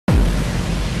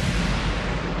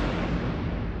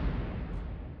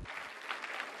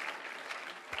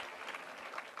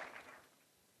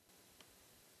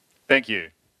Thank you.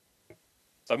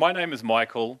 So my name is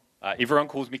Michael. Everyone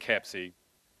calls me Kapsy,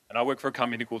 and I work for a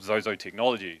company called ZOZO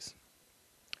Technologies.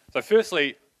 So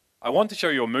firstly, I want to show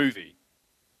you a movie.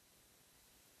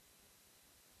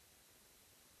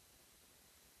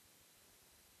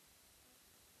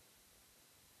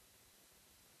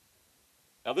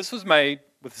 Now this was made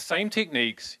with the same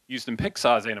techniques used in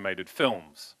Pixar's animated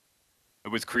films. It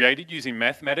was created using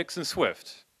mathematics and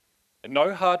Swift, and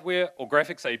no hardware or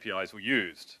graphics APIs were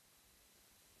used.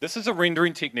 This is a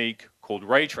rendering technique called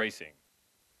ray tracing.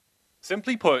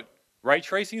 Simply put, ray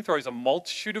tracing throws a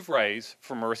multitude of rays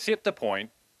from a receptor point,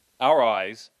 our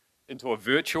eyes, into a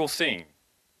virtual scene.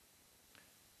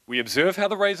 We observe how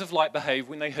the rays of light behave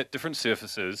when they hit different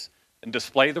surfaces and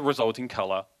display the resulting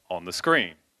color on the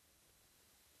screen.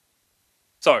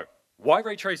 So, why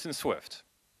ray trace in Swift?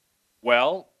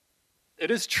 Well, it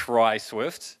is try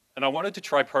Swift, and I wanted to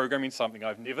try programming something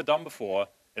I've never done before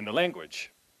in the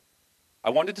language. I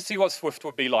wanted to see what Swift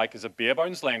would be like as a bare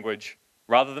bones language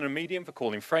rather than a medium for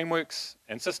calling frameworks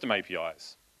and system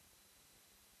APIs.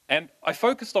 And I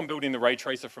focused on building the ray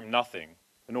tracer from nothing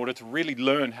in order to really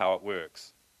learn how it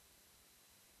works.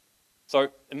 So,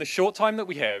 in the short time that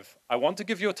we have, I want to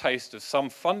give you a taste of some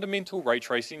fundamental ray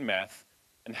tracing math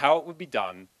and how it would be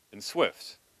done in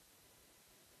Swift.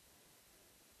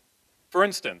 For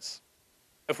instance,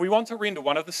 if we want to render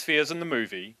one of the spheres in the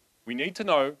movie, we need to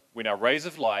know when our rays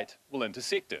of light will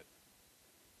intersect it.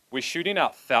 We're shooting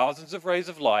out thousands of rays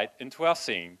of light into our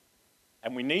scene,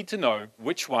 and we need to know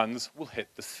which ones will hit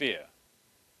the sphere.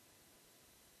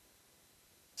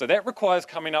 So that requires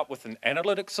coming up with an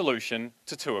analytic solution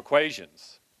to two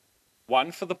equations,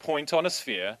 one for the point on a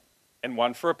sphere and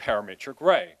one for a parametric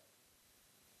ray.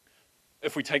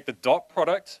 If we take the dot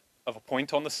product of a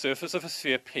point on the surface of a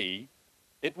sphere P,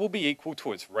 it will be equal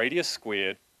to its radius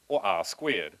squared, or r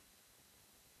squared.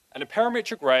 And a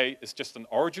parametric ray is just an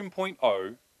origin point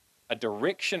O, a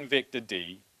direction vector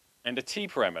d, and a t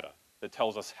parameter that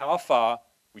tells us how far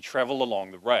we travel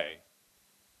along the ray.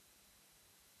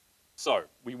 So,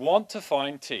 we want to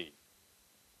find t.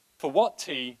 For what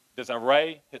t does our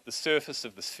ray hit the surface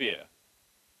of the sphere?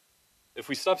 If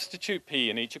we substitute p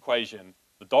in each equation,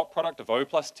 the dot product of O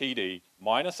plus td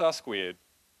minus r squared,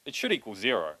 it should equal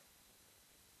 0.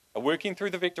 And working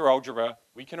through the vector algebra,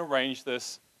 we can arrange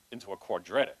this into a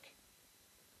quadratic.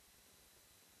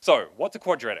 So, what's a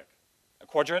quadratic? A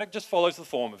quadratic just follows the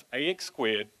form of ax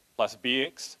squared plus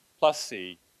bx plus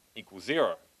c equals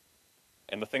 0.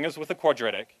 And the thing is with a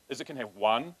quadratic is it can have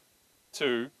 1,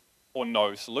 2, or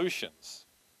no solutions.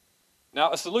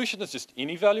 Now, a solution is just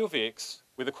any value of x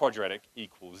where the quadratic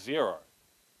equals 0.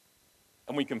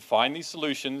 And we can find these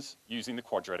solutions using the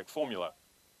quadratic formula,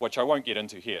 which I won't get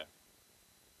into here.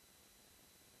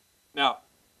 Now,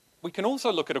 we can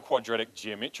also look at a quadratic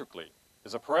geometrically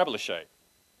as a parabola shape.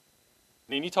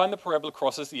 And anytime the parabola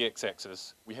crosses the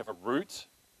x-axis, we have a root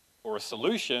or a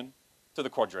solution to the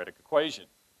quadratic equation.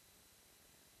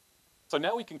 So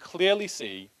now we can clearly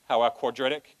see how our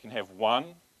quadratic can have 1,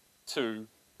 2,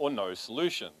 or no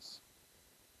solutions.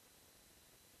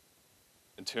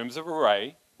 In terms of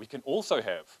array, we can also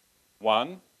have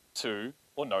 1, 2,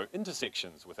 or no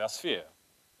intersections with our sphere.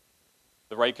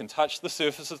 The ray can touch the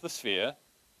surface of the sphere,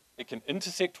 it can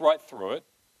intersect right through it,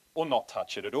 or not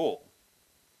touch it at all.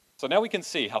 So now we can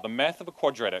see how the math of a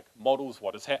quadratic models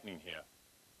what is happening here.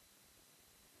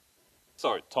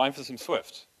 So, time for some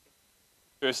Swift.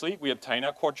 Firstly, we obtain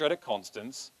our quadratic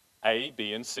constants, a,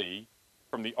 b, and c,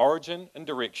 from the origin and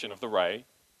direction of the ray,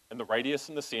 and the radius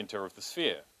and the center of the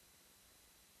sphere.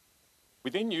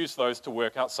 We then use those to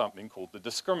work out something called the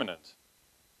discriminant.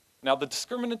 Now, the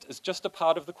discriminant is just a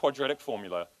part of the quadratic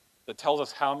formula that tells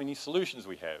us how many solutions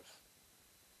we have.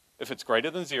 If it's greater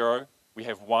than 0, we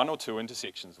have 1 or 2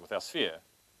 intersections with our sphere,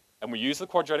 and we use the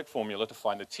quadratic formula to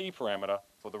find the t parameter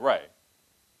for the ray.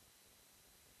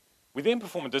 We then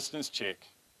perform a distance check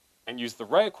and use the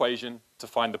ray equation to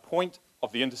find the point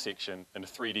of the intersection in a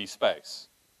 3D space.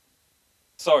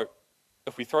 So,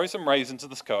 if we throw some rays into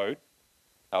this code,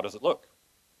 how does it look?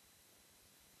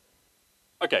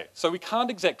 Okay, so we can't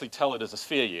exactly tell it as a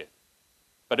sphere yet,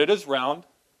 but it is round,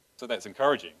 so that's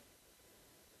encouraging.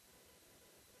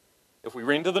 If we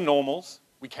render the normals,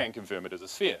 we can confirm it as a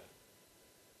sphere.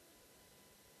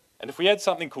 And if we add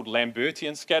something called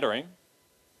Lambertian scattering,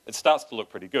 it starts to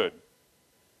look pretty good.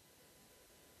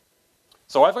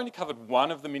 So I've only covered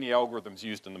one of the many algorithms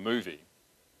used in the movie.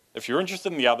 If you're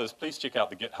interested in the others, please check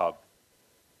out the GitHub.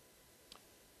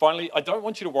 Finally, I don't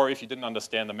want you to worry if you didn't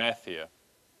understand the math here.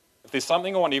 If there's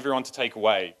something I want everyone to take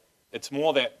away, it's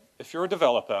more that if you're a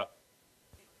developer,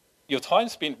 your time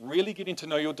spent really getting to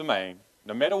know your domain,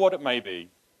 no matter what it may be,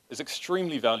 is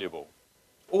extremely valuable.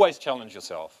 Always challenge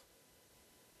yourself.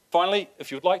 Finally, if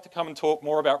you would like to come and talk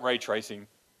more about ray tracing,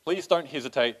 please don't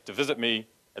hesitate to visit me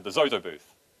at the ZOZO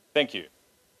booth. Thank you.